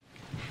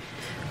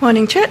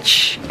Morning,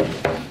 church.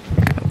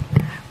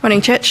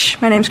 Morning,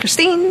 church. My name's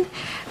Christine.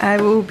 I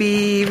will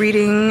be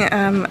reading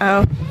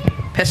our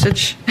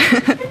passage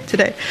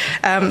today.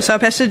 So our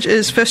passage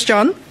is 1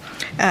 John,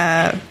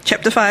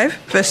 chapter 5,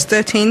 verse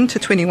 13 to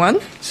 21.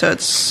 So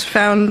it's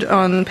found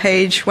on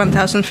page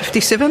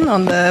 1057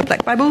 on the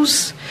Black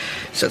Bibles.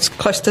 So it's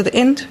close to the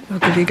end. I'll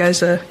give you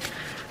guys a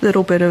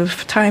little bit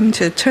of time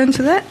to turn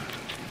to that.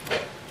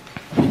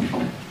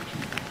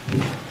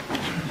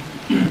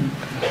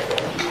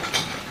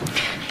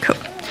 Cool.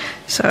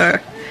 So,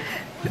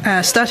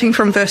 starting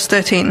from verse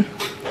 13.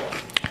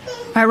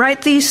 I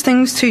write these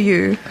things to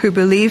you who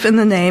believe in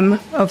the name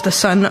of the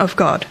Son of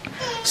God,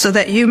 so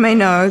that you may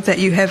know that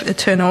you have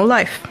eternal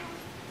life.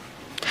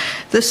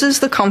 This is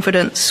the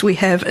confidence we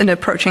have in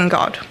approaching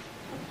God,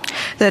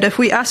 that if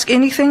we ask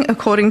anything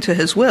according to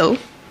his will,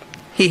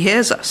 he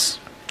hears us.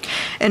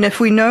 And if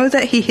we know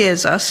that he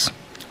hears us,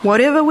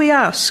 whatever we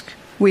ask,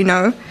 we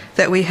know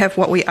that we have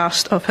what we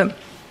asked of him.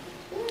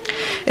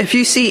 If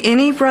you see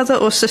any brother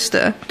or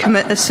sister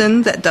commit a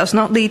sin that does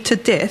not lead to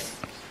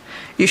death,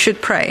 you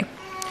should pray,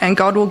 and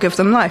God will give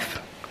them life.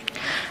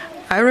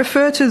 I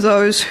refer to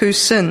those whose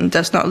sin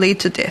does not lead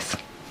to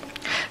death.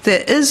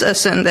 There is a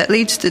sin that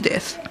leads to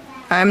death.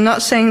 I am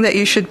not saying that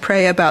you should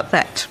pray about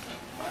that.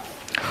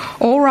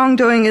 All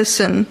wrongdoing is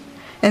sin,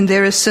 and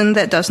there is sin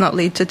that does not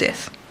lead to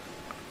death.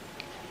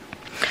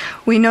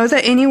 We know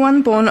that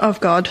anyone born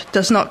of God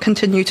does not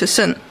continue to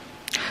sin.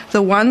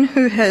 The one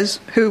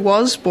who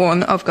was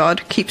born of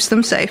God keeps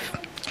them safe,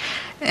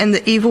 and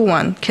the evil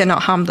one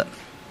cannot harm them.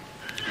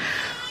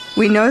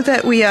 We know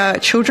that we are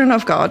children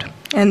of God,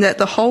 and that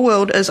the whole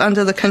world is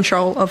under the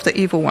control of the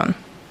evil one.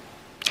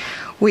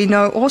 We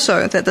know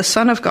also that the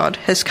Son of God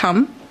has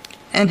come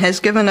and has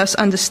given us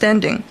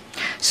understanding,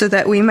 so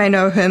that we may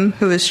know him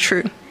who is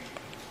true.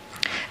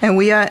 And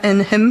we are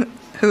in him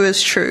who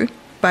is true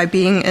by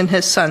being in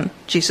his Son,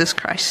 Jesus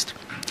Christ.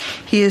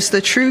 He is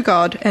the true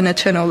God and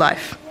eternal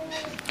life.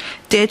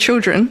 Dear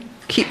children,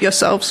 keep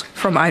yourselves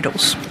from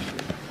idols.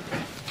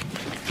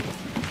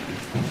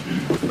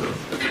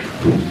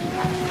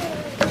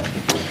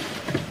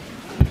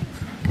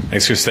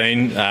 Thanks,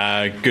 Christine.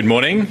 Good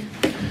morning.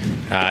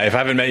 If I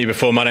haven't met you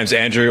before, my name's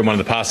Andrew. I'm one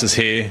of the pastors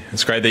here.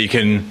 It's great that you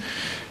can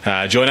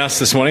join us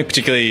this morning.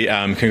 Particularly,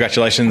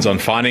 congratulations on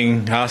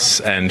finding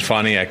us and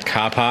finding a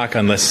car park,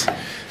 unless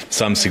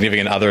some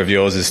significant other of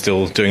yours is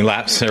still doing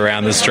laps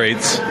around the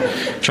streets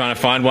trying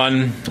to find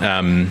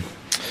one.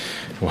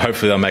 Well,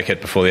 hopefully they'll make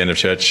it before the end of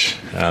church.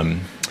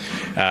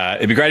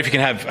 It'd be great if you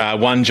can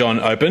have 1 John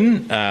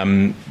open.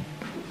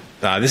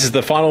 This is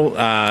the final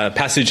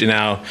passage in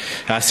our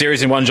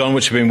series in 1 John,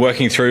 which we've been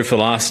working through for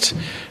the last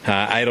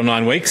 8 or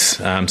 9 weeks.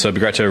 So it'd be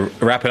great to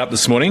wrap it up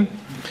this morning.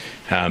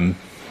 We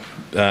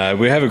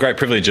have a great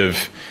privilege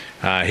of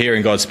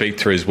hearing God speak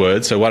through his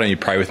word. So why don't you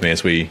pray with me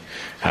as we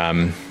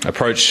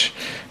approach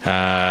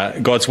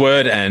God's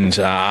word and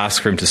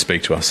ask for him to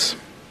speak to us.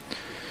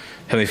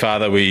 Heavenly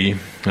Father, we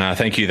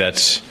thank you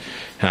that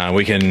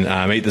we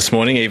can meet this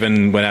morning,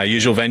 even when our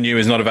usual venue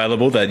is not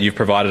available, that you've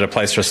provided a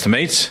place for us to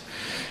meet.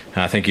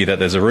 Thank you that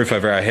there's a roof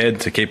over our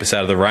head to keep us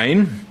out of the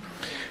rain.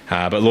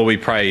 But Lord, we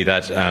pray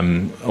that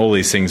all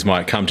these things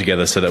might come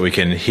together so that we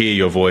can hear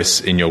your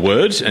voice in your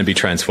word and be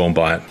transformed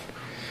by it.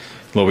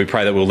 Lord, we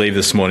pray that we'll leave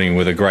this morning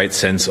with a great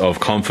sense of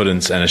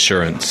confidence and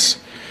assurance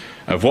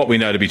of what we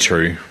know to be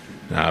true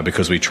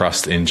because we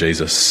trust in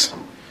Jesus.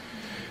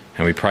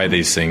 And we pray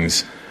these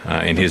things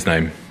in his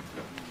name.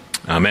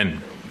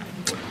 Amen.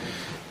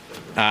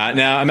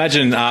 Now,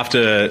 imagine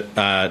after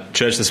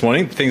church this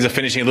morning, things are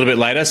finishing a little bit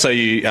later, so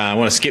you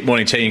want to skip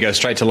morning tea and go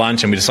straight to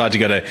lunch, and we decide to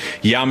go to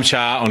Yum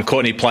Cha on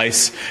Courtney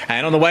Place.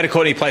 And on the way to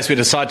Courtney Place, we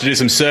decide to do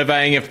some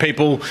surveying of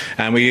people,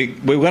 and we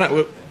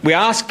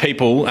ask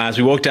people as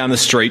we walk down the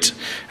street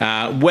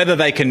whether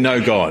they can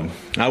know God.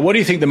 What do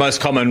you think the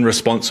most common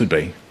response would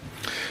be?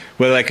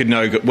 Whether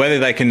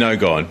they can know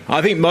God.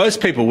 I think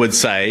most people would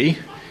say,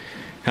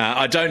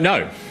 I don't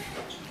know.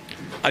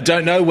 I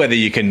don't know whether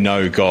you can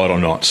know God or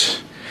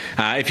not.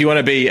 If you want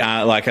to be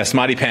like a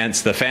smarty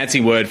pants, the fancy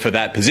word for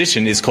that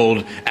position is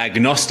called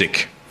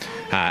agnostic.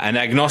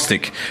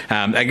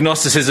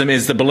 Agnosticism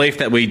is the belief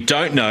that we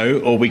don't know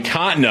or we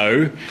can't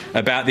know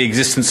about the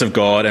existence of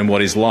God and what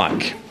he's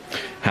like.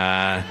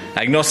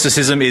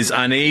 Agnosticism is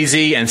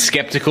uneasy and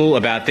skeptical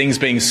about things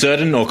being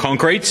certain or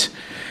concrete.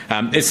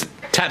 It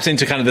taps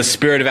into kind of the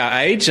spirit of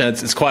our age.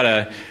 It's quite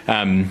a,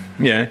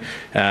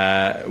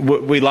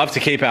 we love to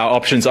keep our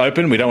options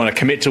open. We don't want to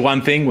commit to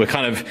one thing. We're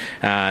kind of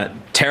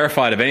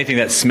terrified of anything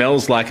that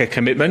smells like a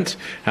commitment.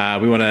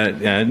 We want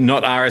to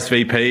not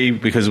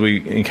RSVP because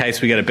in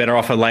case we get a better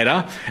offer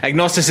later.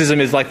 Agnosticism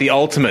is like the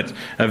ultimate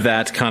of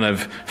that kind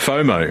of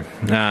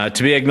FOMO.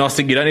 To be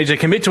agnostic, you don't need to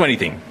commit to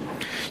anything.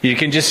 You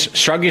can just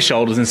shrug your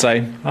shoulders and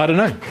say, I don't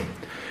know.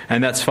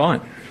 And that's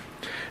fine.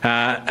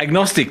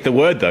 Agnostic, the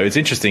word, though, is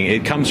interesting.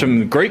 It comes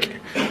from Greek,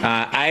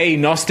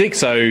 agnostic,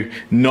 so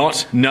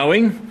not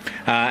knowing.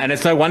 And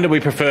it's no wonder we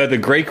prefer the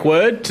Greek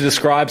word to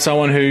describe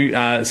someone who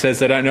says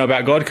they don't know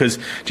about God, because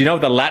do you know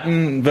what the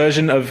Latin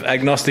version of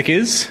agnostic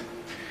is?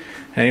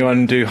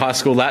 Anyone do high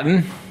school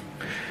Latin?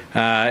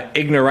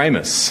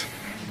 Ignoramus.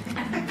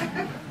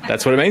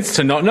 That's what it means,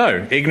 to not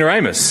know.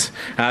 Ignoramus.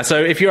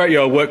 So if you're at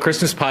your work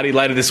Christmas party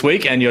later this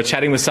week and you're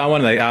chatting with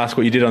someone and they ask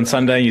what you did on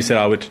Sunday, and you said,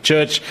 I went to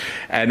church,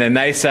 and then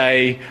they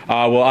say,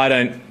 well, I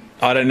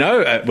don't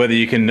know whether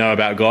you can know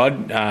about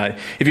God.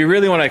 If you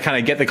really want to kind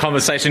of get the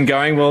conversation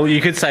going, well, you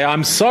could say,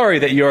 I'm sorry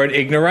that you're an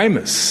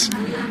ignoramus.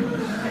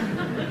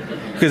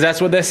 Because that's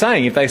what they're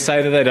saying if they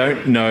say that they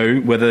don't know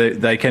whether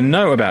they can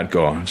know about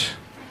God.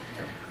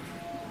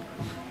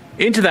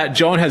 Into that,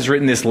 John has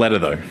written this letter,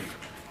 though.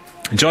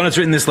 John has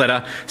written this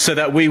letter so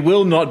that we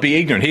will not be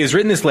ignorant. He has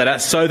written this letter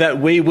so that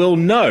we will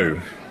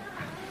know,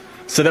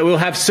 so that we'll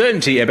have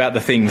certainty about the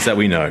things that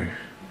we know.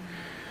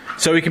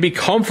 So we can be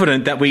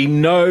confident that we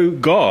know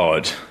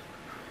God,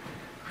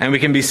 and we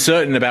can be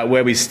certain about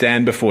where we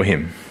stand before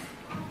him.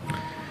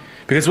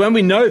 Because when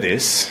we know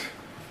this,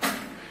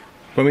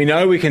 when we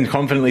know we can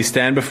confidently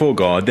stand before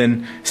God,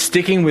 then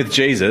sticking with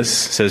Jesus,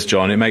 says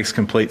John, it makes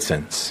complete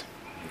sense.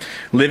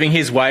 Living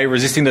his way,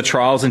 resisting the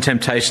trials and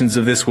temptations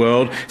of this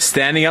world,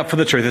 standing up for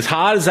the truth, as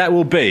hard as that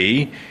will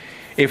be,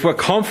 if we're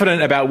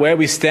confident about where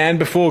we stand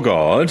before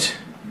God,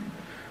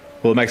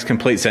 well, it makes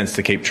complete sense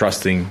to keep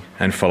trusting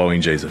and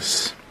following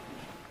Jesus.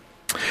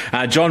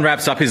 John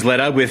wraps up his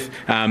letter with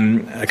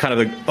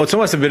it's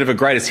almost a bit of a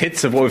greatest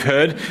hits of what we've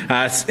heard.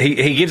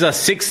 He gives us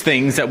 6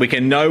 things that we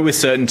can know with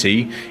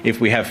certainty if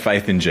we have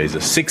faith in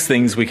Jesus. 6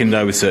 things we can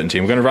know with certainty.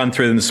 And we're going to run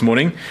through them this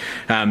morning.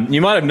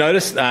 You might have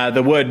noticed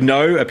the word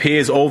know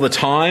appears all the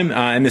time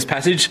in this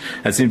passage.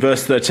 It's in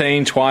verse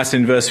 13, twice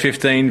in verse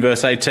 15,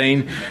 verse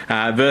 18,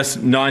 verse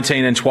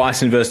 19, and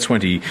twice in verse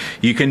 20.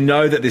 You can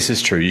know that this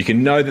is true. You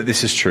can know that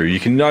this is true.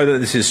 You can know that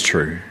this is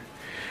true.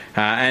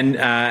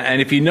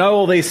 And if you know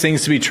all these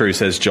things to be true,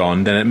 says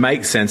John, then it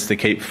makes sense to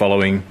keep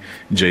following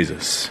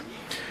Jesus.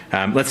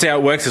 Let's see how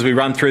it works as we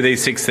run through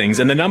these 6 things.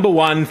 And the number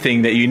one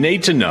thing that you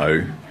need to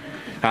know,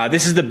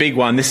 this is the big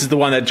one. This is the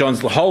one that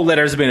John's whole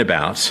letter has been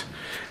about.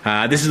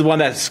 This is the one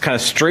that kind of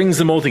strings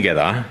them all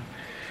together.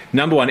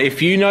 Number one,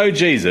 if you know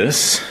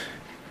Jesus,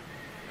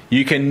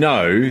 you can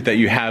know that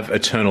you have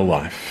eternal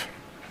life.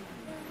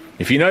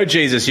 If you know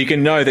Jesus, you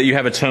can know that you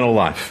have eternal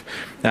life.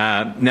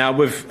 Now,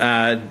 we've...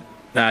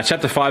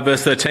 chapter 5,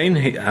 verse 13,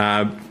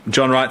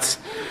 John writes,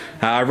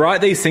 I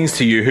write these things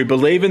to you who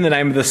believe in the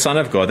name of the Son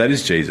of God, that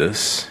is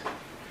Jesus,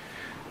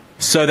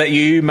 so that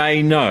you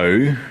may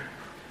know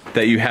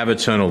that you have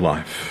eternal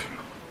life.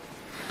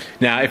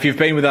 Now, if you've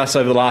been with us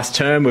over the last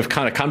term, we've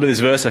kind of come to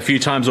this verse a few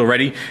times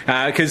already,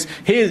 because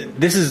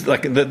this is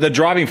like the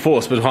driving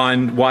force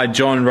behind why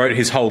John wrote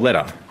his whole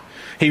letter.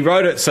 He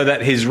wrote it so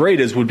that his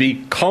readers would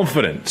be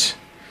confident,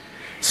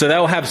 so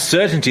they'll have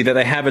certainty that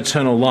they have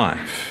eternal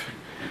life.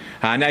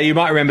 Now, you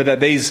might remember that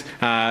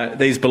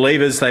these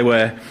believers, they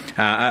were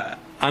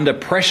under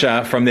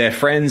pressure from their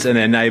friends and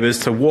their neighbours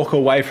to walk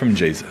away from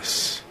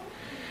Jesus.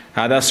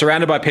 They're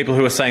surrounded by people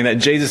who are saying that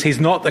Jesus, he's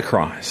not the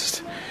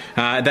Christ,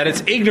 that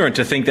it's ignorant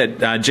to think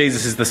that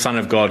Jesus is the Son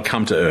of God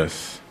come to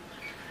earth.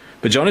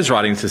 But John is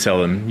writing to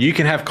tell them, you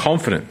can have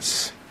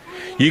confidence.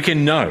 You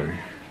can know.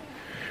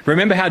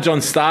 Remember how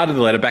John started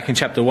the letter back in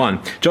chapter 1.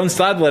 John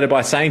started the letter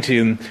by saying to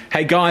them,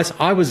 hey guys,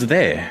 I was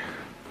there.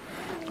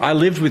 I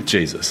lived with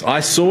Jesus. I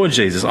saw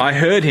Jesus. I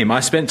heard him.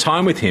 I spent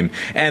time with him.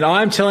 And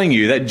I'm telling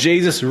you that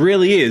Jesus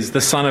really is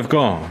the Son of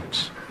God.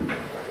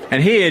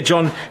 And here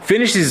John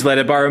finishes his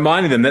letter by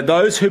reminding them that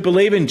those who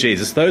believe in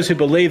Jesus, those who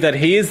believe that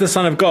he is the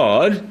Son of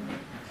God,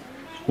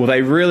 well,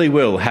 they really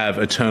will have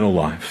eternal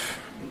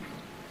life.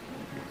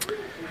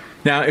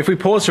 Now, if we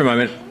pause for a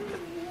moment,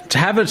 to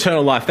have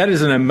eternal life, that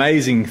is an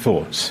amazing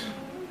thought.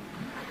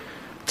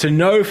 To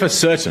know for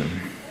certain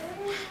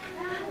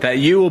that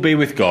you will be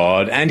with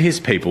God and his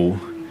people,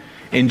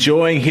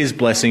 enjoying his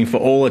blessing for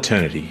all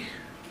eternity.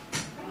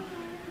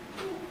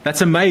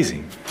 That's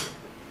amazing.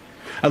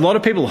 A lot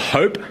of people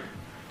hope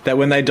that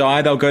when they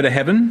die, they'll go to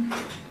heaven.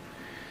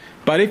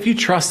 But if you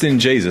trust in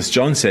Jesus,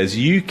 John says,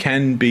 you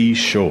can be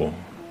sure.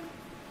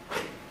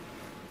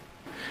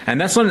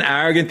 And that's not an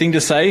arrogant thing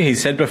to say. He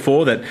said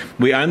before that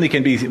we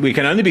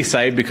can only be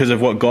saved because of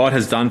what God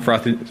has done for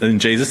us in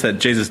Jesus, that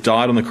Jesus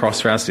died on the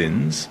cross for our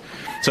sins.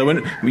 So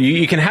when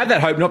you can have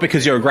that hope not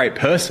because you're a great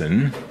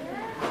person,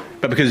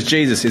 but because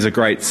Jesus is a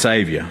great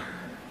Saviour.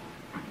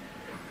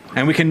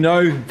 And we can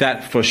know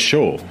that for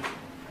sure.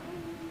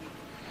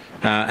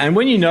 And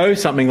when you know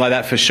something like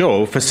that for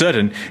sure, for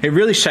certain, it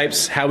really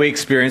shapes how we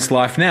experience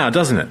life now,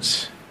 doesn't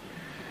it?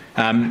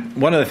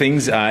 One of the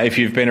things, if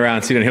you've been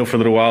around Southerton Hill for a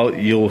little while,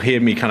 you'll hear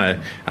me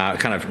kind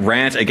of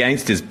rant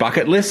against is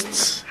bucket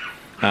lists.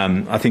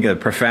 I think a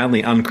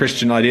profoundly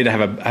un-Christian idea to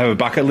have a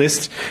bucket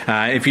list.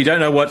 If you don't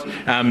know what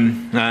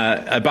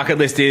a bucket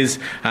list is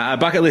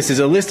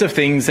a list of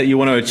things that you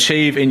want to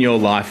achieve in your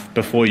life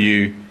before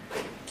you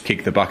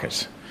kick the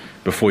bucket,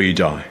 before you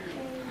die.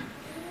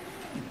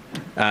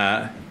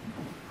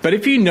 But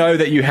if you know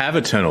that you have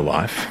eternal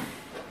life,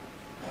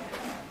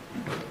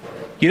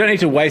 you don't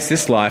need to waste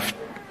this life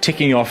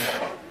ticking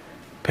off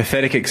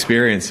pathetic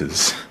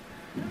experiences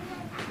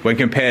when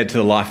compared to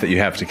the life that you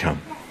have to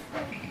come.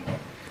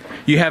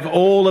 You have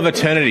all of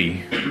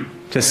eternity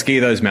to ski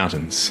those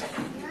mountains.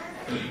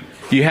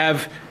 You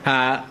have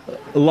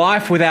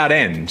life without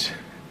end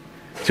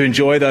to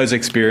enjoy those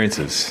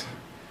experiences,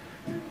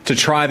 to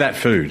try that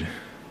food,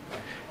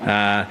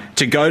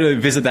 to go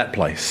to visit that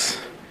place,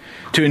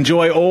 to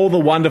enjoy all the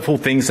wonderful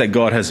things that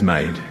God has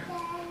made.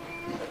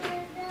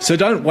 So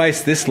don't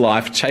waste this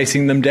life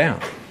chasing them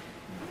down.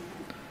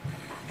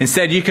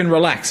 Instead, you can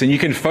relax and you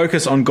can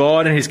focus on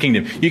God and his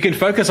kingdom. You can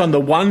focus on the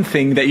one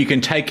thing that you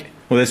can take.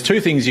 Well, there's two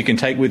things you can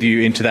take with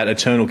you into that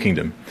eternal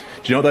kingdom.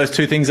 Do you know what those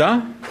two things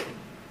are?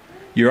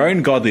 Your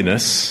own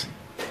godliness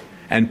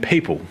and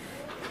people.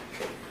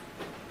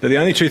 They're the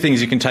only two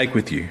things you can take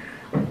with you.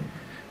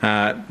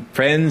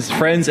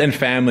 Friends and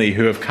family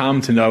who have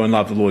come to know and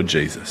love the Lord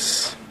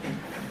Jesus.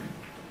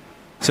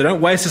 So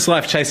don't waste this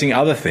life chasing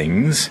other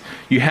things.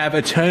 You have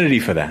eternity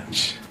for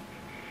that.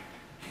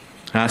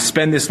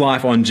 Spend this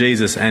life on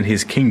Jesus and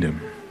his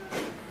kingdom.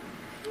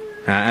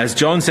 As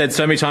John said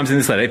so many times in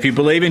this letter, if you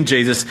believe in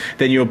Jesus,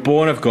 then you're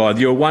born of God.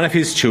 You're one of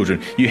his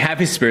children. You have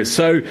his Spirit.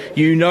 So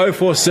you know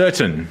for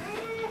certain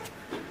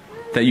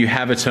that you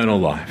have eternal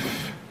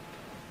life.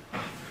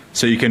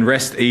 So you can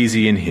rest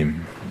easy in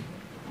him.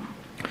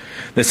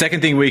 The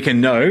second thing we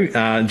can know,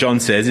 John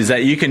says, is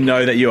that you can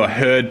know that you are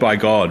heard by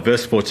God.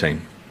 Verse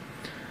 14.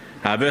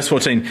 Verse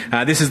 14,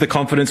 this is the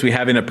confidence we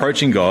have in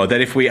approaching God,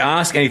 that if we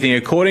ask anything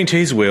according to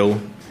his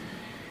will,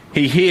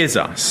 he hears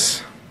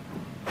us.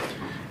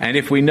 And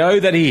if we know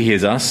that he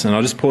hears us, and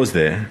I'll just pause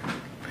there.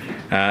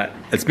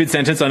 It's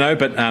mid-sentence, I know,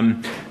 but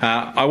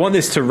I want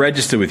this to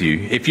register with you.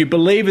 If you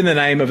believe in the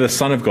name of the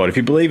Son of God, if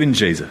you believe in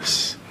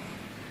Jesus,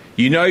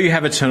 you know you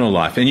have eternal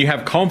life, and you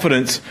have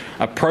confidence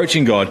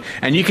approaching God,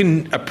 and you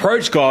can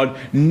approach God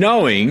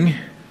knowing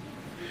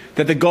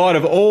that the God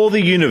of all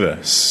the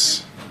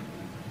universe,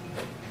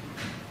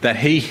 that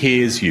he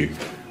hears you.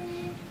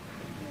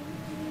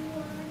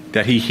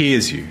 That he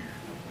hears you.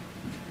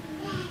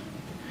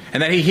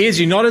 And that he hears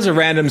you not as a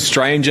random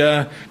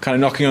stranger kind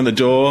of knocking on the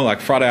door. Like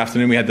Friday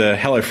afternoon we had the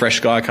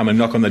HelloFresh guy come and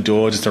knock on the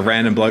door, just a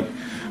random bloke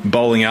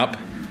bowling up.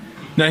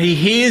 No, he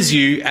hears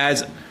you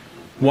as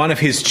one of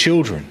his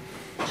children.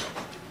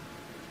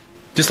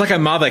 Just like a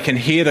mother can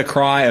hear the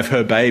cry of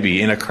her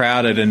baby in a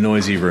crowded and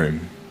noisy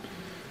room.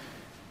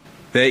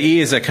 Their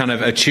ears are kind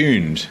of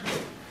attuned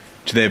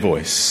to their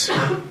voice.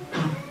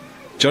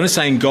 John is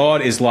saying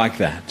God is like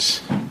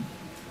that.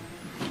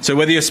 So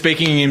whether you're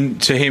speaking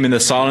to him in the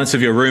silence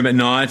of your room at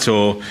night,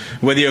 or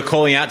whether you're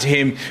calling out to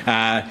him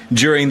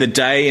during the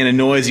day in a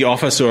noisy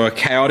office or a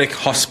chaotic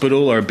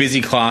hospital or a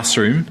busy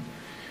classroom,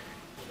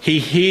 he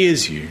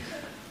hears you.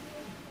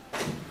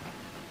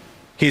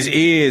 His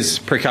ears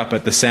prick up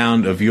at the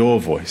sound of your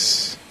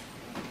voice.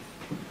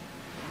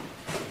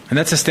 And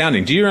that's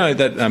astounding. Do you know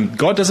that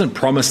God doesn't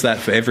promise that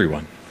for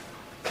everyone?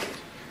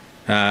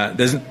 I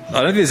don't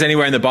think there's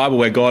anywhere in the Bible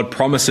where God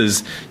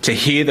promises to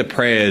hear the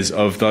prayers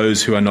of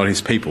those who are not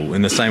his people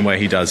in the same way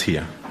he does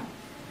here.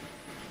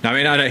 Now,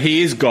 I know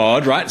he is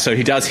God, right? So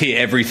he does hear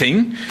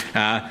everything.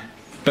 But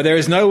there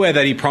is nowhere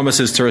that he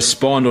promises to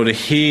respond or to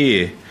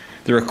hear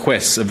the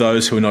requests of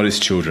those who are not his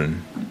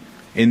children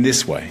in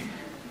this way.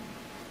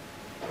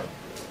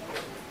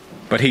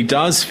 But he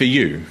does for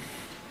you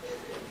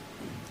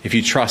if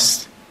you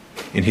trust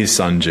in his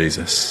Son,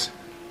 Jesus.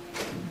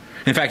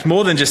 In fact,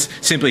 more than just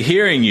simply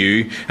hearing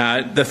you,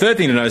 the third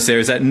thing to notice there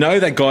is that know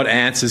that God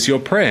answers your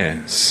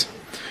prayers.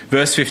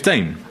 Verse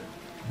 15.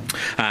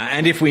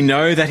 And if we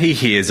know that he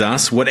hears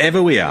us,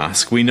 whatever we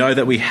ask, we know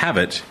that we have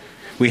it.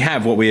 We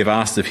have what we have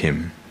asked of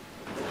him.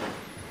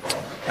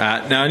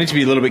 Now, I need to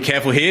be a little bit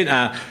careful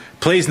here.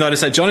 Please notice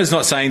that John is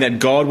not saying that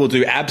God will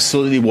do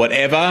absolutely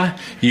whatever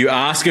you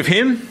ask of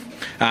him.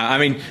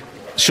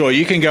 Sure,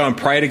 you can go and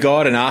pray to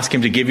God and ask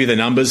him to give you the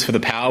numbers for the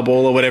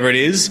Powerball or whatever it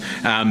is.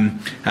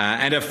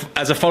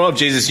 As a follower of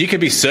Jesus, you can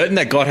be certain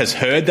that God has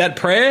heard that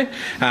prayer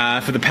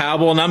for the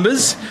Powerball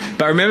numbers.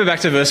 But remember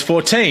back to verse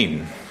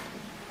 14.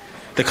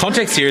 The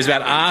context here is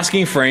about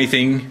asking for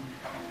anything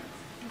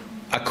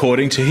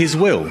according to his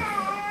will.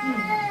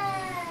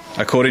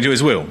 According to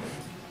his will.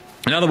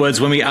 In other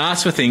words, when we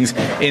ask for things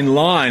in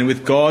line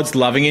with God's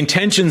loving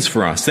intentions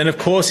for us, then of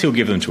course he'll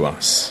give them to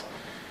us.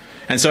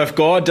 And so if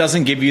God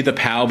doesn't give you the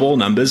Powerball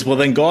numbers, well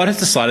then God has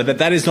decided that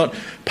that is not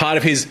part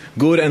of his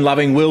good and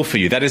loving will for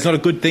you. That is not a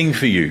good thing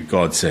for you,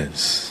 God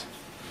says.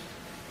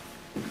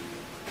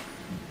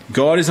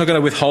 God is not going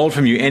to withhold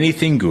from you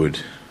anything good.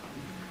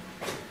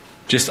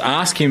 Just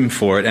ask him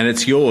for it and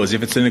it's yours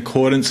if it's in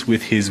accordance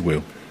with his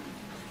will.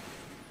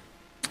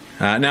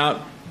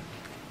 Now,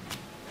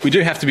 we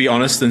do have to be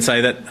honest and say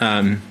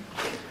that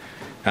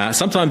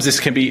sometimes this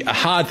can be a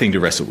hard thing to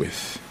wrestle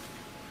with.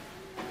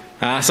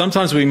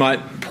 Sometimes we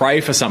might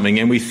pray for something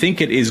and we think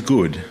it is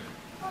good,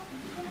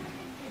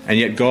 and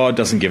yet God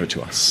doesn't give it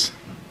to us.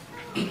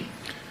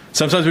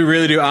 Sometimes we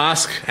really do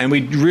ask and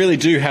we really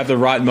do have the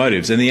right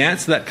motives, and the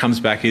answer that comes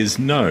back is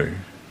no,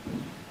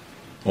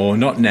 or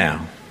not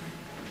now.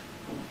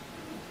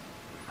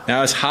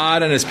 Now, as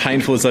hard and as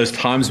painful as those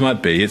times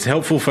might be, it's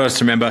helpful for us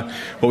to remember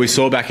what we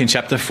saw back in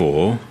chapter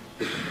 4.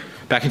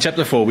 Back in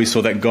chapter 4, we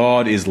saw that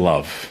God is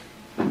love.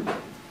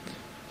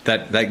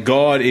 that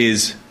God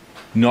is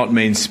not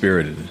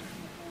mean-spirited.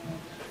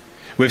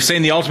 We've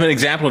seen the ultimate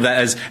example of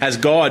that as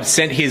God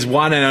sent his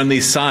one and only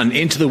Son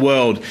into the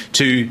world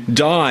to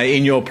die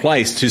in your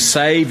place, to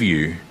save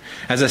you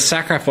as a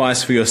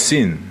sacrifice for your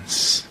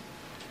sins.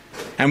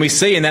 And we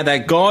see in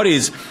that God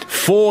is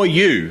for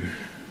you.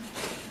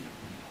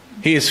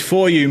 He is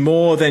for you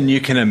more than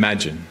you can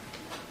imagine.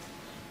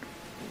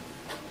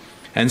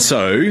 And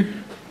so,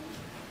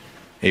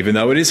 even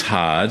though it is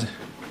hard,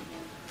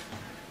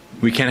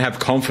 we can have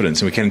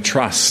confidence and we can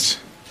trust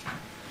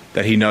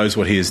that he knows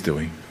what he is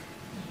doing.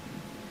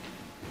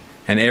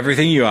 And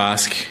everything you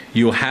ask,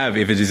 you'll have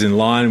if it is in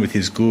line with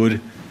his good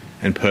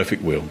and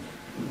perfect will.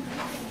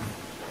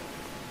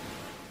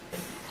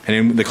 And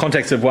in the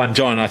context of 1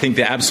 John, I think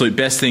the absolute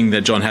best thing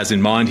that John has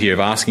in mind here of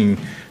asking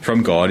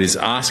from God is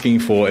asking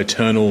for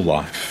eternal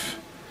life.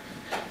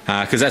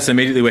 Because that's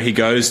immediately where he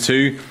goes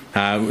to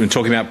when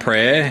talking about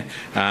prayer,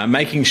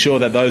 making sure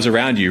that those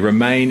around you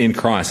remain in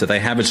Christ, that they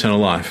have eternal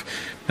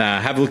life.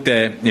 Have a look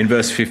there in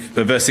verse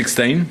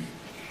 16.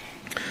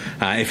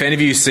 If any of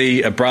you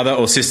see a brother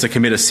or sister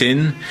commit a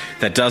sin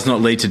that does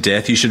not lead to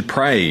death, you should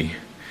pray,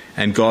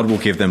 and God will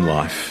give them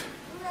life.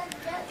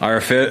 I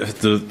refer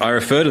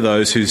to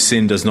those whose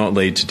sin does not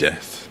lead to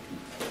death.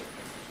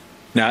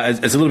 Now, it's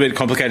a little bit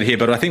complicated here,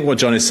 but I think what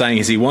John is saying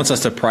is he wants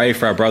us to pray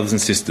for our brothers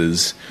and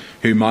sisters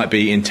who might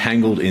be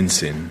entangled in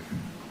sin.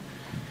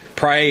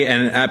 Pray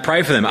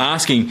for them,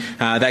 asking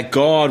that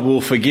God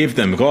will forgive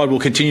them, God will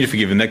continue to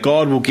forgive them, that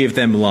God will give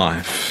them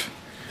life.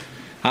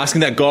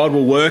 Asking that God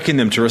will work in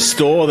them to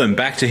restore them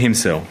back to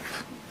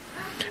himself.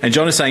 And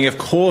John is saying, of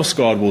course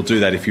God will do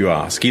that if you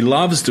ask. He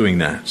loves doing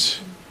that.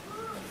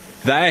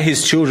 They are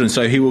his children,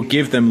 so he will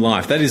give them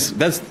life. That's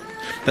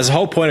the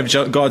whole point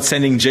of God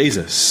sending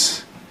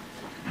Jesus.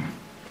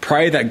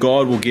 Pray that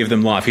God will give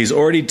them life. He's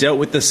already dealt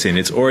with the sin.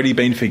 It's already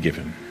been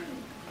forgiven.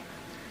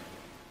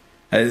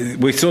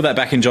 We saw that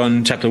back in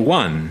John chapter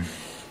 1.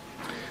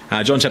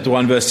 John chapter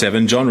 1 verse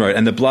 7, John wrote,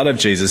 "And the blood of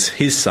Jesus,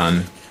 his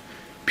son,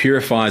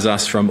 purifies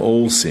us from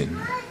all sin."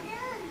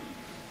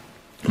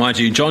 Mind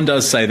you, John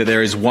does say that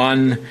there is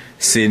one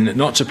sin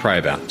not to pray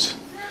about.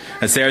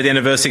 It's there at the end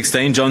of verse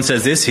 16. John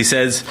says this. He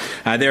says,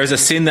 there is a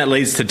sin that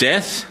leads to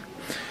death.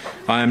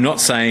 I am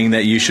not saying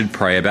that you should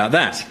pray about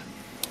that.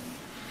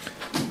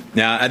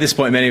 Now, at this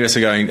point, many of us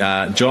are going,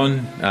 John,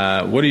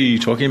 what are you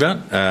talking about?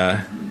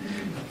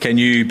 Can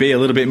you be a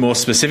little bit more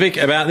specific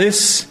about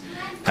this?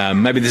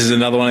 Maybe this is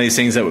another one of these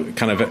things that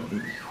kind of,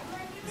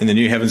 in the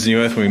new heavens and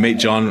new earth, when we meet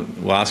John,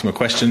 we'll ask him a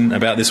question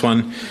about this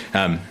one.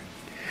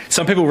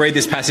 Some people read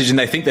this passage and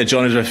they think that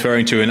John is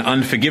referring to an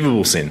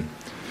unforgivable sin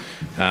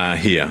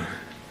here,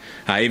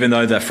 even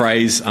though the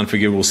phrase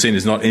unforgivable sin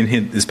is not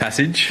in this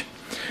passage.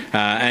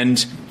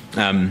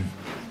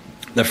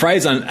 The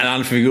phrase an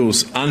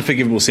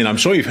unforgivable sin, I'm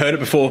sure you've heard it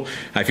before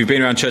if you've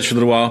been around church for a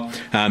little while.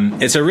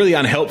 It's a really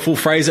unhelpful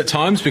phrase at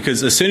times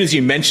because as soon as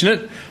you mention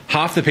it,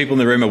 half the people in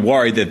the room are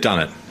worried they've done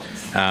it.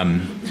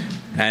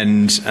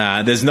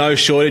 There's no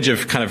shortage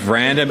of kind of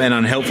random and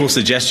unhelpful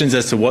suggestions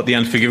as to what the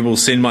unforgivable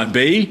sin might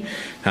be.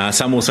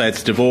 Some will say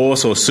it's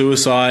divorce or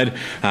suicide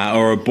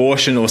or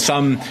abortion or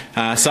some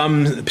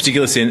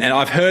particular sin, and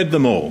I've heard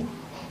them all.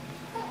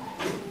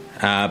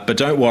 But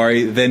don't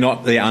worry, they're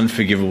not the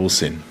unforgivable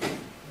sin.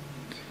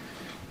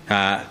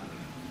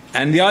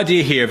 And the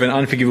idea here of an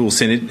unforgivable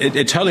sin,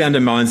 it totally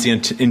undermines the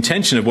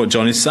intention of what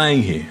John is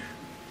saying here.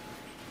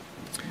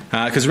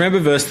 Because remember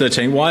verse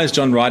 13, why is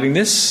John writing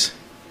this?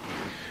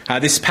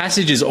 This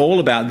passage is all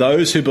about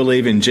those who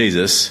believe in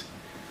Jesus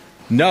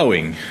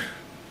knowing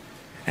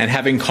and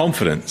having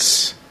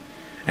confidence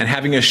and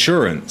having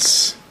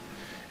assurance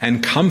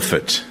and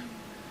comfort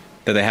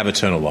that they have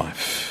eternal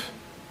life.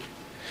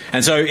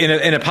 And so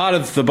in a part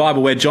of the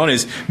Bible where John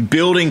is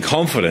building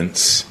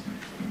confidence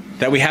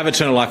that we have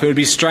eternal life, it would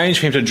be strange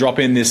for him to drop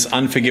in this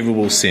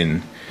unforgivable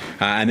sin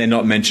and then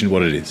not mention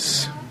what it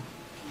is.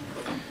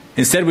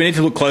 Instead, we need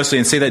to look closely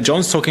and see that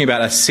John's talking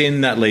about a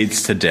sin that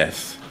leads to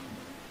death.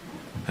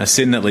 A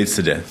sin that leads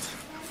to death.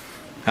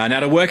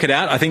 Now, to work it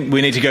out, I think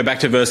we need to go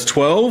back to verse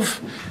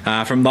 12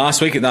 from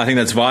last week. I think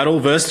that's vital.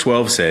 Verse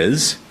 12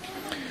 says,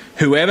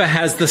 "Whoever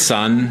has the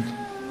Son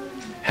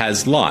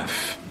has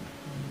life.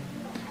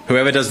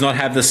 Whoever does not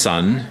have the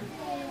Son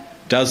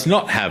does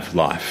not have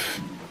life."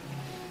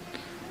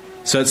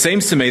 So it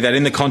seems to me that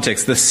in the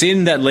context, the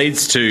sin that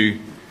leads to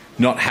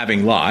not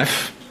having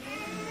life,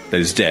 that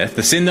is death,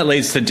 the sin that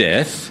leads to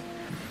death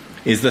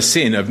is the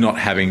sin of not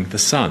having the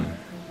Son.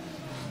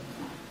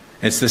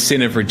 It's the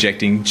sin of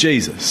rejecting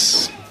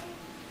Jesus.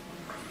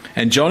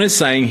 And John is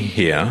saying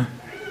here,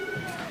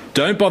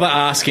 don't bother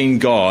asking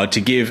God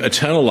to give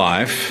eternal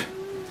life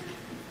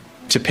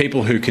to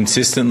people who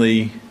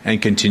consistently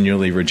and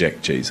continually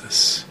reject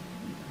Jesus.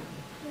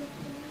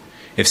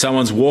 If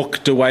someone's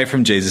walked away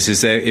from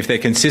Jesus, if they're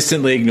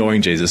consistently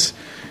ignoring Jesus,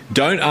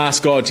 don't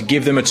ask God to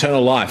give them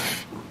eternal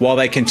life while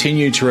they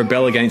continue to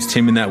rebel against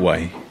him in that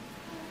way.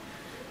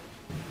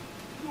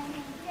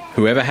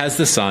 Whoever has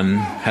the Son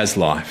has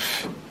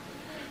life.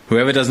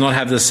 Whoever does not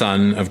have the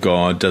Son of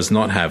God does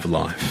not have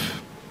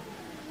life.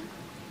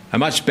 A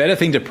much better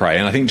thing to pray,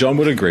 and I think John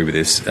would agree with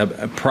this,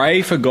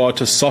 pray for God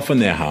to soften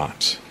their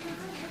heart,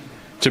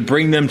 to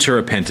bring them to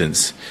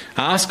repentance.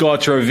 Ask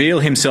God to reveal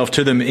himself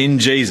to them in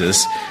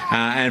Jesus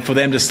and for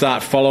them to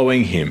start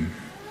following him.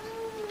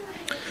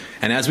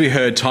 And as we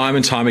heard time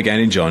and time again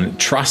in John,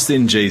 trust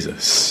in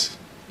Jesus.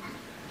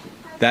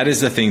 That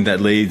is the thing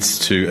that leads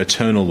to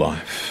eternal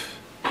life.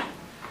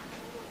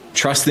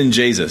 Trust in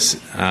Jesus.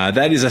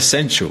 That is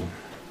essential.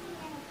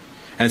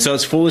 And so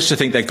it's foolish to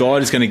think that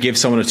God is going to give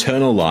someone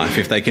eternal life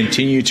if they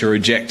continue to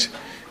reject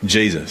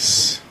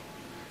Jesus,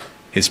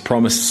 his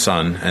promised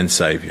Son and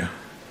Saviour.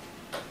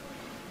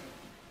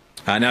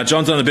 Now,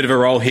 John's on a bit of a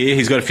roll here.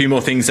 He's got a few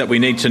more things that we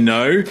need to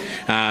know,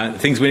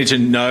 things we need to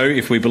know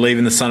if we believe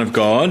in the Son of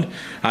God.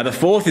 The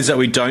fourth is that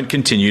we don't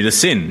continue to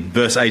sin.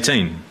 Verse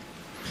 18.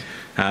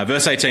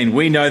 Verse 18,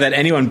 we know that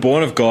anyone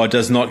born of God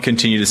does not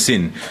continue to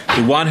sin.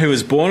 The one who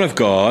is born of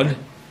God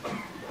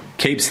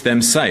keeps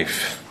them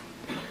safe.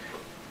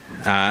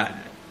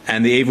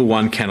 And the evil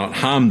one cannot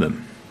harm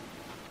them.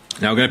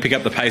 Now we're going to pick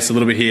up the pace a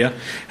little bit here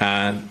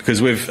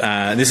because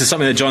this is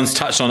something that John's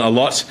touched on a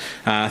lot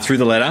through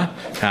the letter.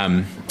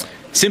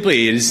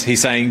 Simply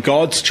he's saying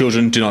God's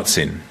children do not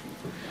sin.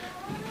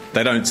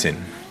 They don't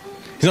sin.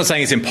 He's not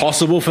saying it's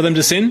impossible for them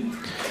to sin.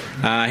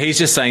 He's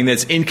just saying that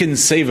it's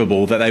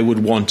inconceivable that they would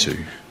want to.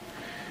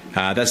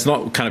 That's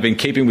not kind of in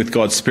keeping with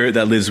God's Spirit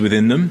that lives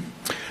within them.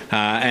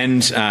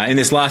 And in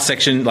this last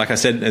section, like I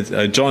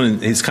said,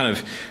 John is kind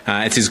of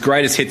it's his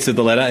greatest hits of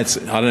the letter.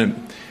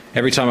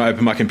 Every time I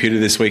open my computer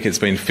this week, it's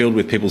been filled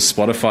with people's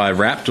Spotify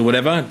Wrapped or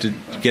whatever. Did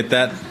you get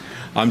that?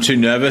 I'm too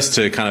nervous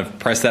to kind of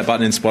press that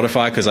button in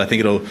Spotify because I think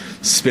it'll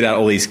spit out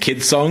all these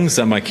kids songs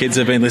that my kids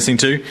have been listening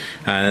to,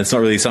 and it's not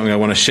really something I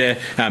want to share.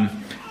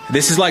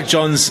 This is like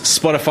John's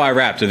Spotify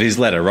Wrapped of his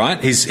letter, right?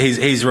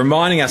 He's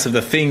reminding us of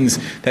the things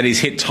that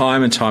he's hit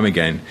time and time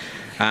again.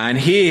 And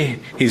here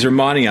he's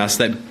reminding us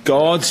that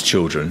God's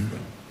children,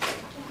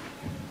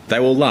 they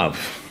will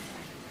love.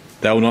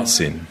 They will not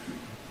sin.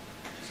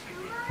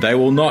 They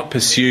will not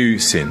pursue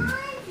sin.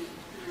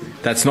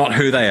 That's not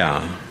who they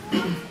are.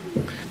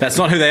 That's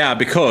not who they are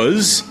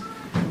because,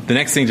 the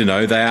next thing to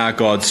know, they are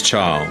God's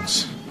child.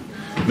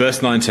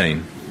 Verse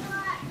 19.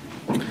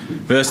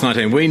 Verse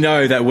 19, we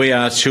know that we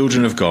are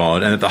children of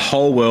God and that the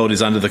whole world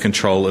is under the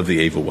control of the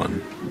evil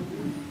one.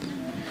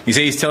 You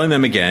see, he's telling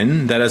them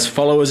again that as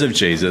followers of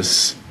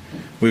Jesus,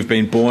 we've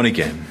been born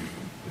again.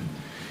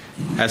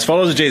 As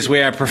followers of Jesus,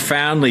 we are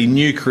profoundly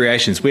new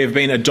creations. We have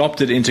been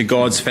adopted into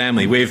God's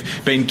family.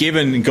 We've been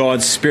given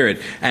God's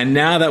Spirit. And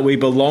now that we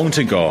belong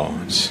to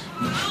God,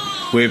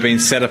 we've been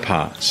set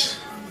apart.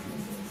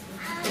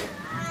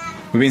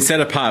 We've been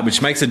set apart,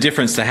 which makes a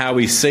difference to how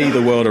we see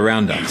the world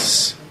around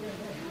us.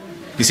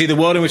 You see, the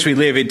world in which we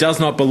live, it does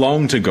not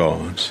belong to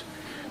God.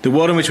 The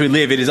world in which we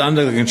live, it is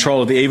under the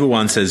control of the evil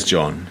one, says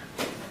John.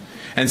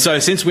 And so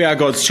since we are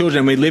God's children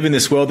and we live in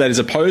this world that is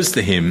opposed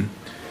to him,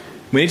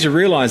 we need to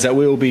realise that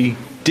we will be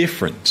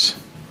different.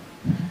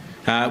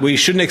 We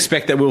shouldn't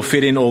expect that we'll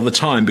fit in all the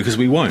time because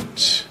we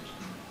won't.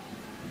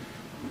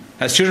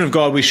 As children of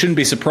God, we shouldn't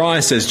be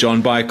surprised, says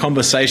John, by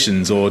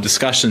conversations or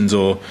discussions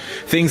or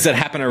things that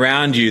happen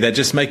around you that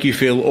just make you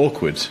feel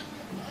awkward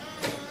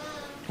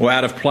or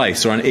out of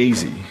place or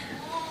uneasy.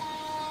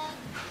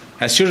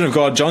 As children of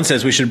God, John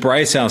says we should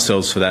brace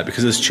ourselves for that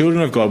because as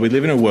children of God, we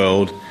live in a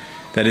world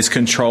that is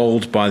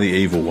controlled by the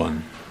evil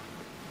one.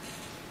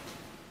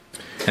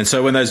 And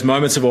so when those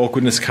moments of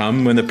awkwardness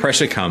come, when the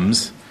pressure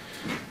comes,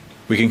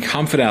 we can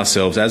comfort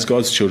ourselves as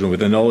God's children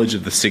with the knowledge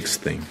of the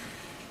sixth thing.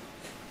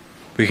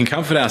 We can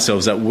comfort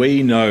ourselves that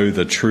we know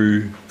the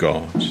true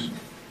God.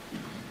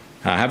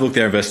 Have a look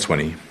there in verse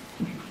 20.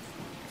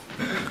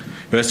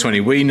 Verse 20,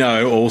 we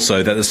know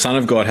also that the Son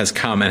of God has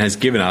come and has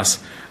given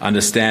us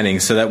understanding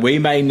so that we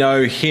may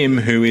know him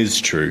who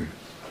is true.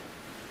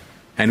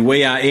 And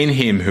we are in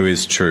him who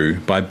is true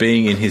by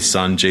being in his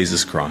Son,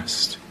 Jesus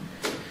Christ.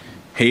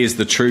 He is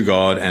the true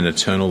God and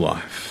eternal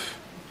life.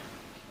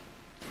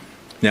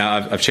 Now,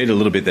 I've cheated a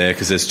little bit there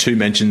because there's two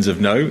mentions of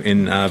know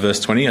in verse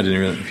 20. I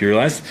didn't know if you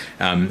realised.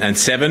 And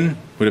 7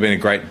 would have been a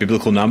great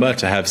biblical number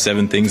to have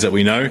 7 things that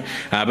we know.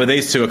 But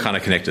these two are kind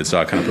of connected, so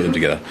I kind of put them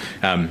together.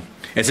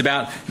 It's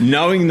about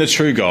knowing the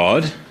true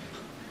God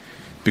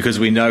because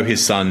we know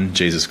his Son,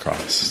 Jesus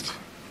Christ.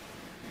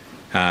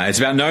 It's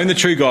about knowing the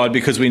true God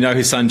because we know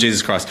his Son,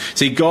 Jesus Christ.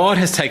 See, God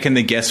has taken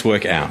the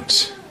guesswork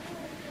out.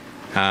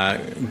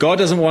 God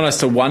doesn't want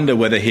us to wonder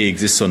whether he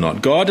exists or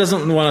not. God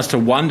doesn't want us to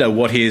wonder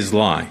what he is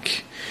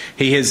like.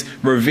 He has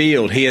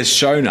revealed, he has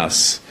shown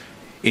us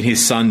in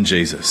his Son,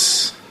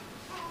 Jesus.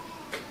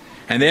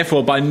 And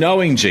therefore, by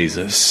knowing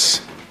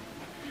Jesus,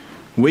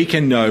 we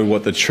can know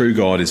what the true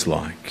God is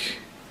like.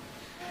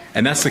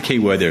 And that's the key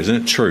word there,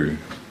 isn't it? True.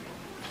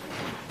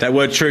 That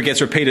word true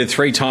gets repeated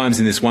 3 times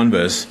in this one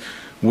verse.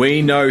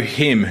 We know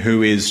him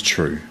who is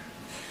true.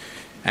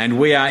 And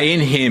we are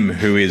in him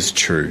who is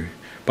true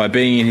by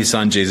being in his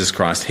Son, Jesus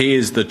Christ. He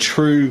is the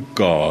true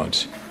God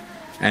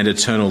and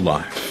eternal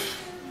life.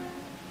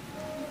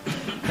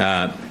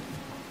 Now,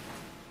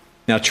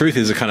 truth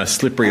is a kind of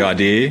slippery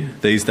idea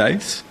these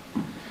days.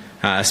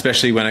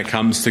 especially when it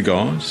comes to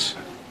God.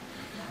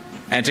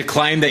 And to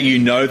claim that you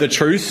know the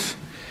truth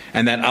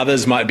and that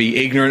others might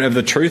be ignorant of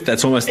the truth,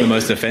 that's almost the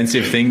most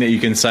offensive thing that you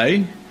can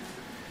say.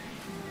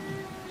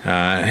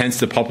 Hence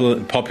the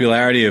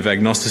popularity of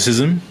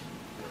agnosticism.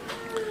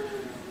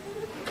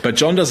 But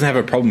John doesn't have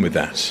a problem with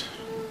that.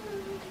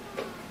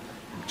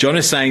 John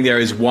is saying there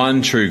is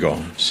one true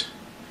God.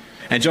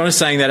 And John is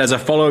saying that as a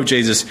follower of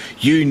Jesus,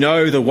 you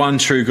know the one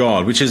true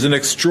God, which is an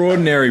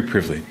extraordinary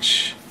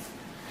privilege.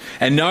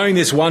 And knowing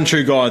this one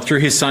true God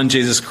through his Son,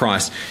 Jesus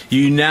Christ,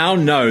 you now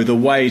know the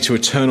way to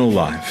eternal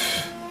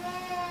life.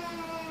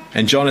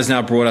 And John has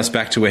now brought us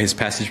back to where his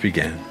passage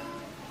began.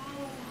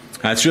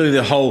 It's really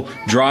the whole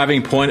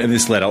driving point of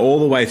this letter, all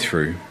the way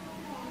through.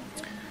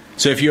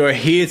 So if you are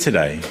here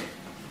today,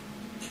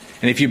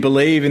 and if you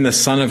believe in the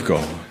Son of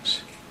God,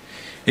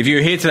 if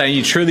you're here today and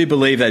you truly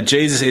believe that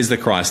Jesus is the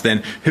Christ,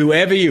 then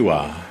whoever you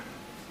are,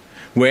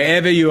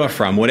 wherever you are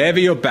from, whatever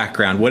your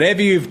background,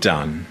 whatever you've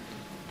done,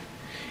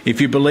 if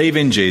you believe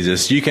in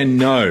Jesus, you can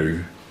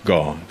know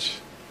God.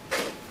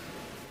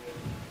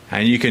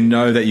 And you can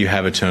know that you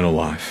have eternal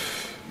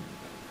life.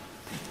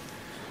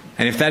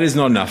 And if that is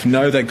not enough,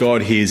 know that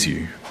God hears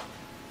you.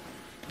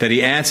 That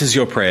he answers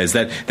your prayers.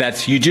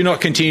 That you do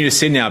not continue to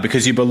sin now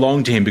because you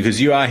belong to him, because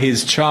you are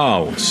his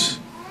child.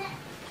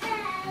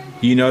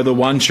 You know the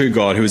one true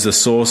God who is the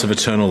source of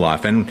eternal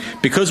life. And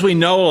because we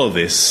know all of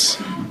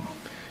this,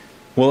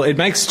 well, it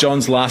makes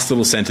John's last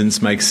little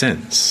sentence make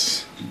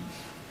sense.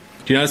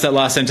 Do you notice that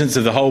last sentence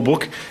of the whole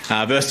book?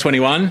 Verse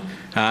 21,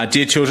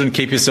 dear children,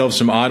 keep yourselves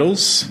from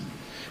idols.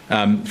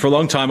 For a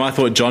long time, I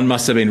thought John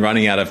must have been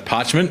running out of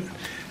parchment.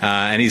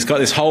 And he's got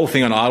this whole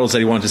thing on idols that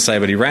he wanted to say,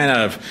 but he ran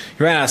out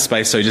of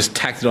space, so he just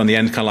tacked it on the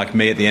end, kind of like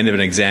me at the end of an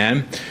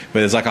exam,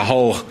 where there's like a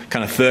whole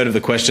kind of third of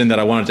the question that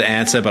I wanted to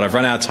answer, but I've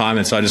run out of time,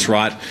 and so I just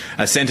write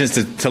a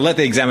sentence to let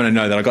the examiner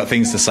know that I've got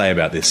things to say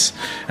about this.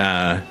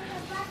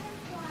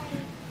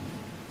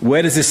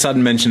 Where does this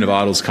sudden mention of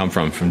idols come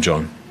from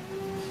John?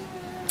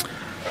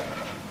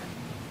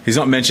 He's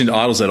not mentioned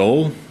idols at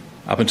all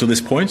up until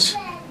this point.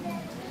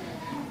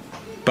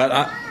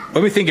 But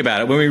when we think about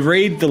it, when we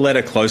read the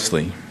letter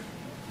closely,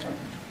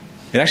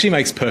 it actually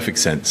makes perfect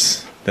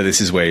sense that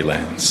this is where he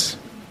lands.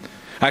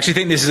 I actually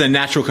think this is a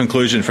natural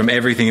conclusion from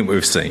everything that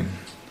we've seen.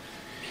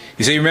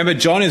 You see, remember,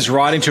 John is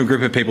writing to a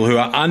group of people who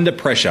are under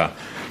pressure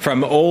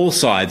from all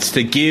sides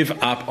to give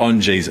up on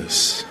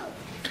Jesus.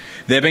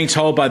 They're being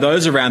told by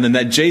those around them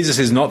that Jesus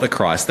is not the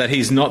Christ, that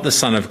he's not the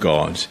Son of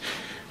God.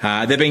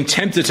 They're being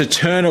tempted to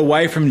turn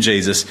away from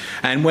Jesus.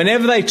 And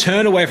whenever they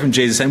turn away from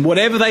Jesus, and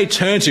whatever they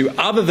turn to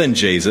other than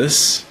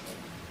Jesus,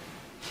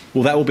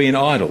 well, that will be an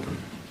idol.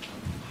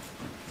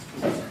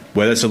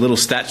 Whether it's a little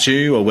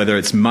statue, or whether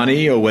it's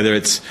money, or whether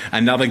it's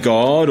another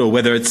god, or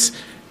whether it's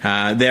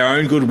their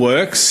own good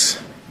works,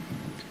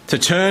 to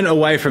turn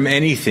away from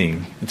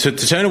anything, to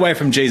turn away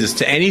from Jesus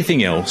to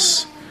anything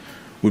else,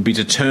 would be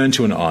to turn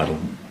to an idol.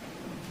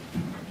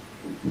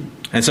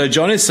 And so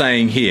John is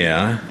saying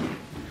here,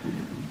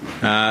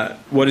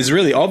 what is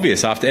really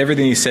obvious after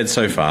everything he's said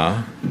so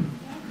far: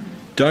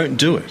 don't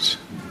do it.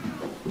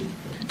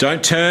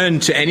 Don't turn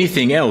to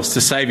anything else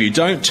to save you.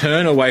 Don't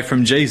turn away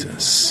from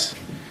Jesus.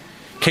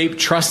 Keep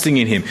trusting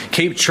in him.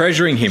 Keep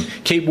treasuring him.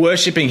 Keep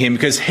worshipping him,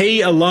 because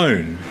he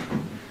alone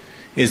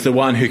is the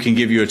one who can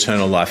give you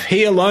eternal life.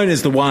 He alone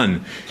is the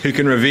one who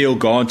can reveal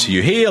God to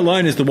you. He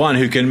alone is the one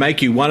who can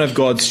make you one of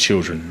God's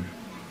children.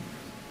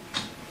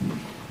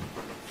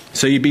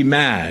 So you'd be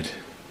mad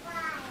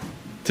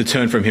to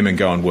turn from him and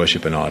go and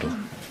worship an idol.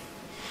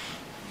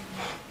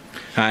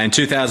 In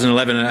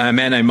 2011, a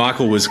man named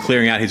Michael was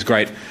clearing out his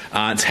great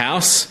aunt's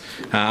house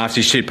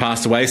after she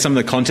passed away. Some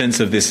of the contents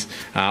of this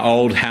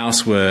old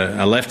house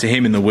were left to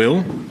him in the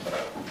will.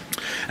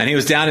 And he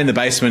was down in the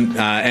basement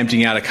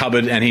emptying out a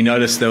cupboard, and he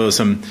noticed there was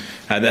some,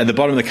 at the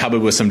bottom of the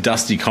cupboard were some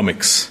dusty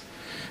comics.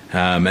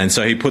 And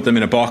so he put them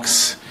in a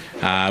box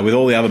with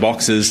all the other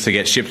boxes to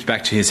get shipped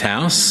back to his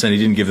house, and he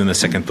didn't give them a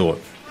second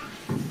thought.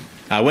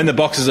 When the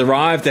boxes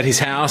arrived at his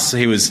house,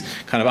 he was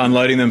kind of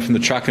unloading them from the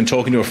truck and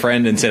talking to a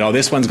friend and said, "Oh,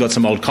 this one's got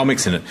some old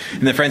comics in it."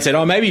 And the friend said,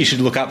 "Oh, maybe you should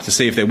look up to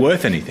see if they're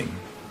worth anything."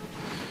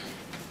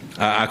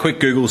 A quick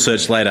Google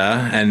search later,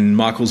 and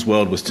Michael's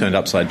world was turned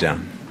upside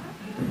down.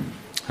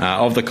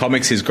 Of the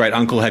comics his great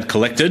uncle had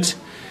collected,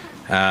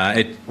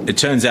 it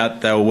turns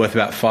out they were worth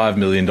about $5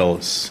 million.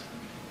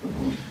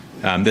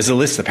 There's a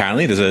list,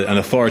 apparently. There's an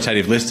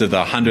authoritative list of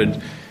the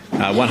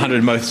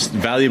 100 most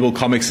valuable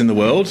comics in the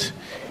world.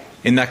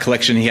 In that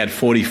collection, he had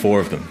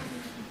 44 of them.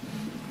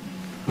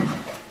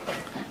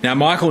 Now,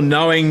 Michael,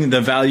 knowing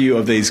the value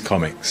of these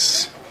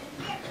comics,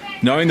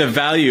 knowing the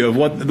value of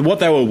what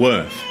they were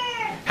worth,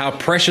 how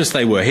precious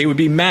they were, he would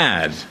be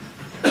mad,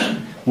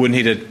 wouldn't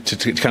he,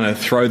 to kind of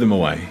throw them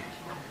away,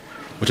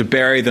 or to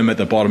bury them at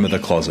the bottom of the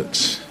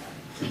closet,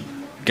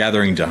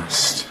 gathering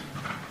dust.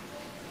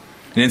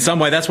 And in some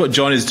way, that's what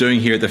John is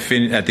doing here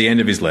at the end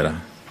of his letter.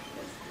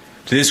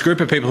 To this group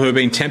of people who have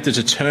been tempted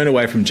to turn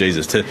away from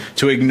Jesus,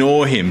 to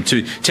ignore him,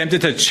 tempted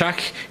to chuck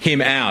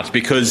him out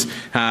because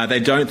they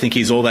don't think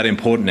he's all that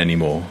important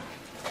anymore.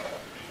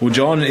 Well,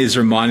 John is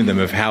reminding them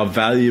of how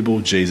valuable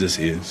Jesus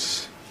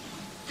is.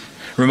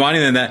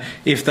 Reminding them that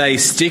if they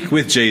stick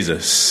with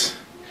Jesus,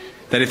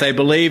 that if they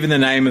believe in the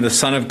name of the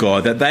Son of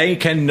God, that they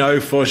can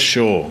know for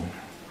sure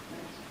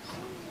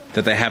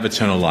that they have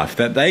eternal life,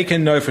 that they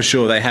can know for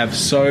sure they have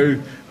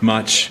so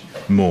much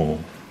more.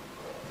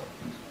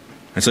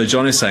 And so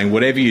John is saying,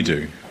 whatever you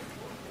do,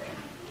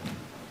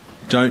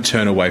 don't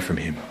turn away from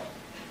him.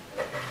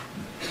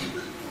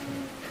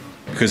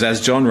 Because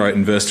as John wrote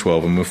in verse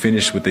 12, and we'll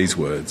finish with these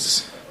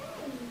words,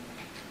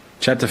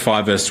 chapter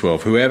 5, verse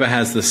 12, whoever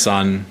has the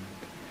Son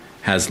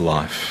has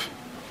life.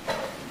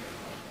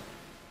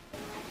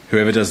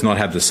 Whoever does not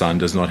have the Son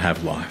does not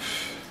have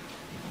life.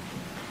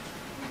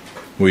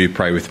 Will you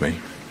pray with me?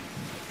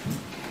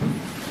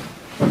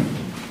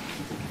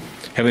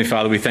 Heavenly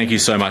Father, we thank you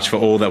so much for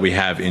all that we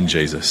have in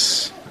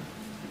Jesus.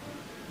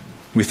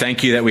 We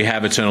thank you that we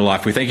have eternal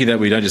life. We thank you that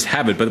we don't just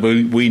have it, but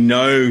we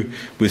know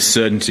with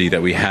certainty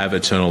that we have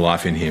eternal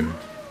life in him.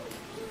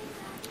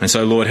 And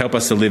so, Lord, help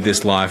us to live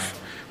this life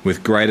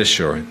with great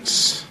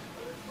assurance.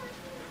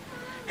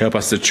 Help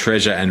us to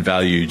treasure and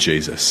value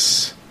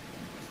Jesus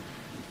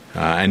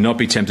and not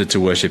be tempted to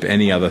worship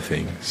any other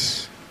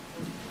things.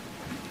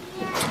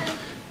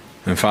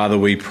 And Father,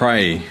 we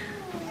pray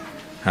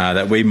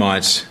that we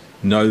might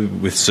know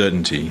with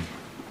certainty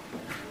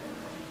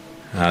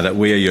that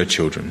we are your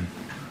children,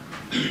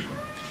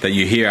 that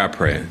you hear our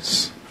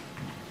prayers,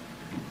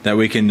 that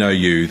we can know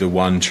you, the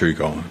one true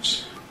God.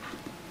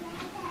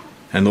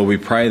 And Lord, we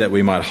pray that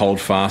we might hold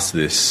fast to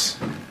this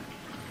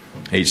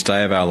each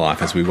day of our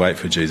life as we wait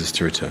for Jesus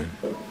to return.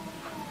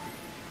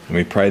 And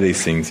we pray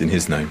these things in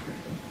his name.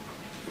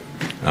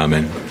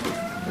 Amen.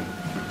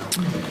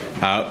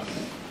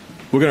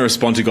 We're going to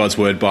respond to God's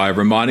word by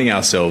reminding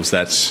ourselves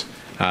that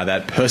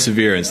that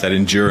perseverance, that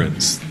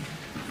endurance,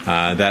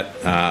 that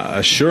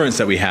assurance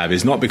that we have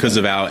is not because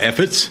of our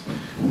efforts,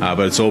 but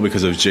it's all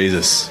because of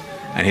Jesus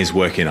and his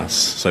work in us.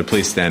 So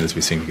please stand as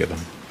we sing together.